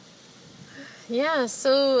Yeah,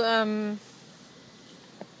 so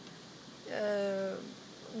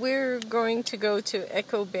we're going to go to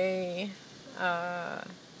Echo Bay uh,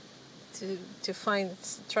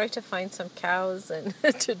 try to find some cows and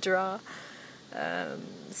to draw.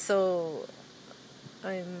 So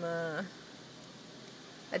I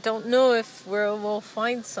don't know if we'll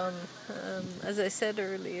find some, as I said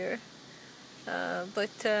earlier,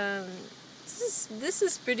 but this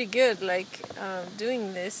is pretty good. Like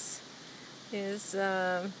doing this is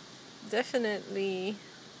definitely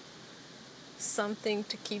something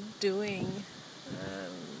to keep doing,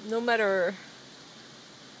 no matter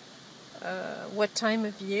what time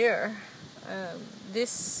of year. Um,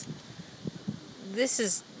 this this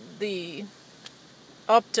is the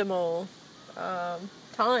optimal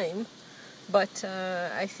time, but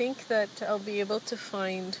I think that I'll be able to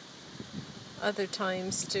find other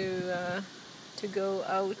times to go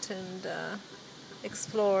out and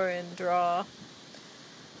explore and draw.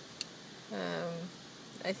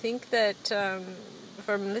 I think that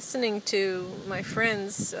from listening to my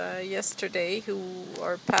friends yesterday who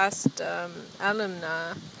are past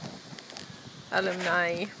alumni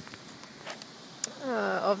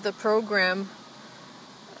of the program,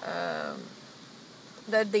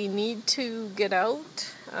 that they need to get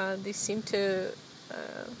out. They seem to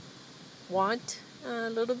want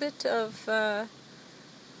a little bit of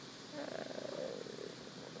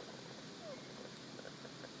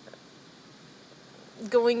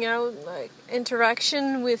going out, like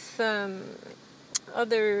interaction with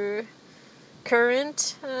other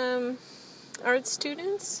current art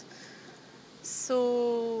students.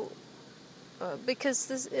 So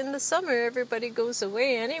because in the summer everybody goes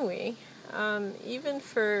away anyway. Even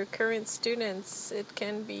for current students, it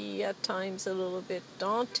can be at times a little bit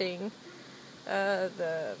daunting.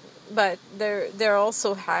 But they're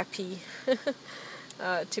also happy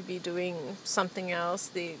to be doing something else.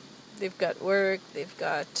 They've got work. They've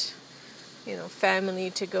got family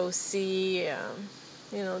to go see.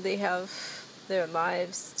 They have their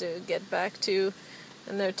lives to get back to,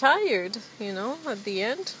 and they're tired. At the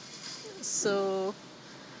end. So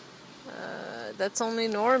that's only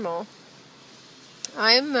normal.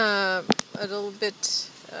 I'm a little bit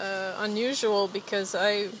unusual because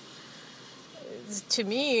to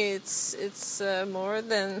me, it's more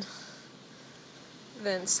than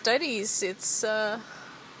studies. It's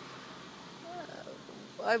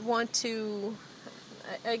I want to.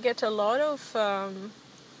 I get a lot of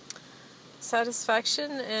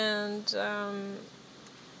satisfaction and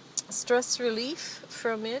stress relief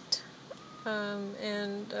from it,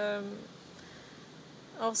 and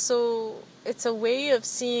also it's a way of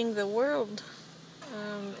seeing the world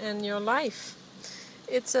and your life.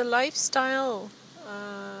 It's a lifestyle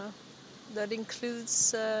that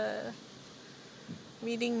includes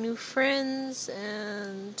meeting new friends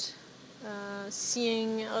and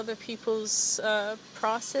seeing other people's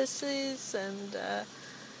processes and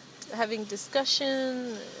having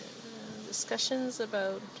discussions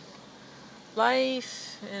about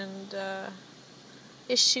life and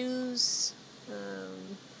issues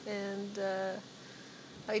and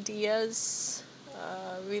ideas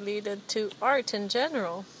related to art in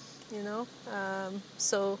general,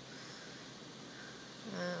 so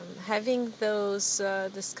having those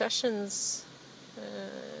discussions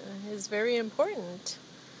is very important.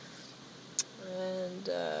 And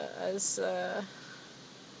as I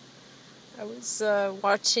was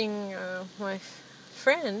watching my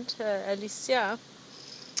friend Alicia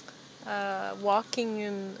walking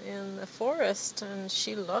in the forest, and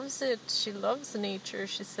she loves it. She loves nature.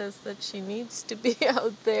 She says that she needs to be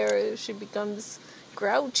out there. She becomes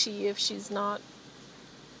grouchy if she's not,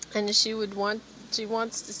 and she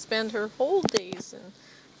wants to spend her whole days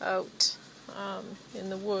out in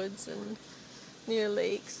the woods and near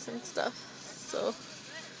lakes and stuff. So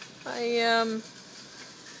I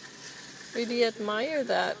really admire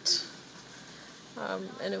that,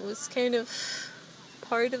 and it was kind of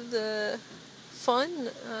part of the fun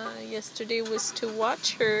yesterday was to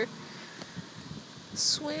watch her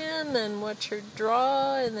swim and watch her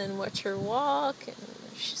draw and then watch her walk. And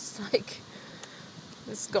she's like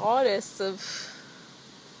this goddess of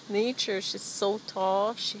nature. She's so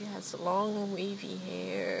tall. She has long wavy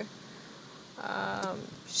hair.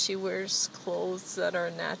 She wears clothes that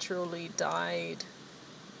are naturally dyed.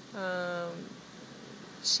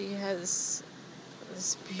 She has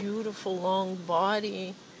this beautiful long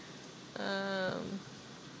body.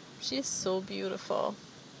 She's so beautiful.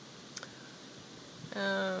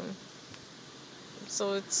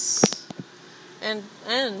 So it's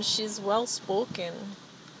and she's well spoken.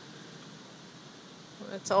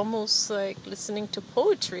 It's almost like listening to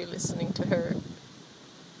poetry, listening to her.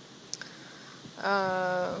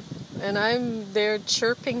 And I'm there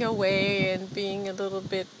chirping away and being a little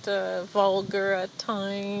bit vulgar at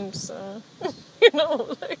times,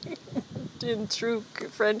 like in true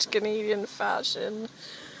French-Canadian fashion.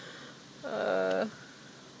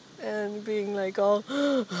 And being like all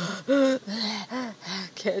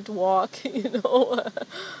can't walk,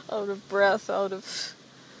 out of breath, out of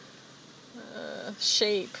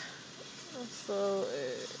shape. So,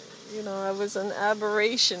 I was an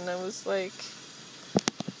aberration. I was like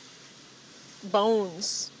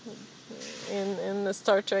Bones in the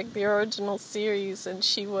Star Trek, the original series, and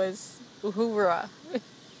she was Uhura.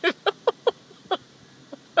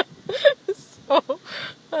 So,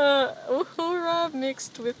 Uhura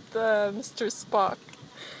mixed with Mr. Spock.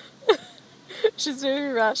 She's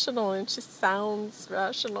very rational, and she sounds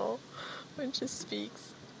rational when she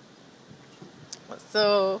speaks.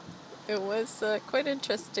 So it was quite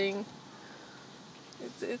interesting.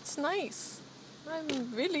 It's nice.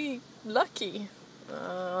 I'm really lucky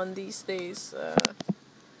on these days.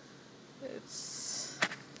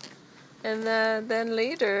 And then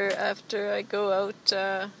later, after I go out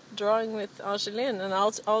drawing with Angeline, and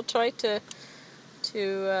I'll try to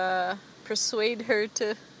persuade her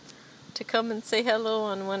to come and say hello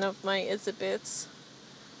on one of my exhibits.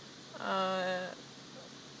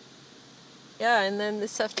 And then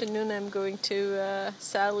this afternoon I'm going to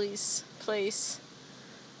Sally's place.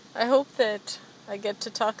 I hope that I get to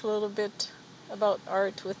talk a little bit about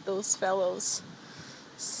art with those fellows.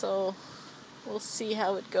 So we'll see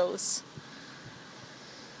how it goes.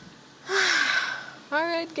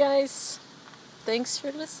 Alright guys, thanks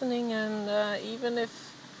for listening, and even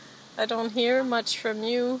if I don't hear much from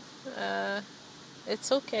you,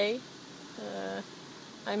 it's okay.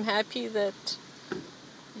 I'm happy that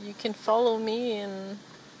you can follow me, and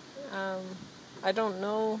I don't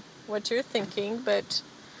know what you're thinking, but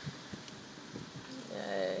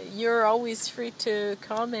you're always free to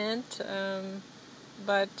comment,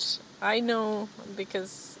 but I know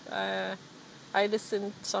because I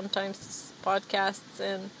listen sometimes to podcasts,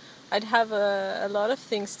 and I'd have a lot of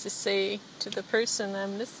things to say to the person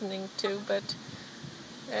I'm listening to, but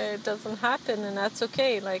it doesn't happen, and that's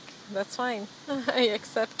okay. Like, that's fine. I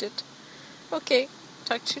accept it. Okay,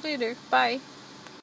 talk to you later. Bye.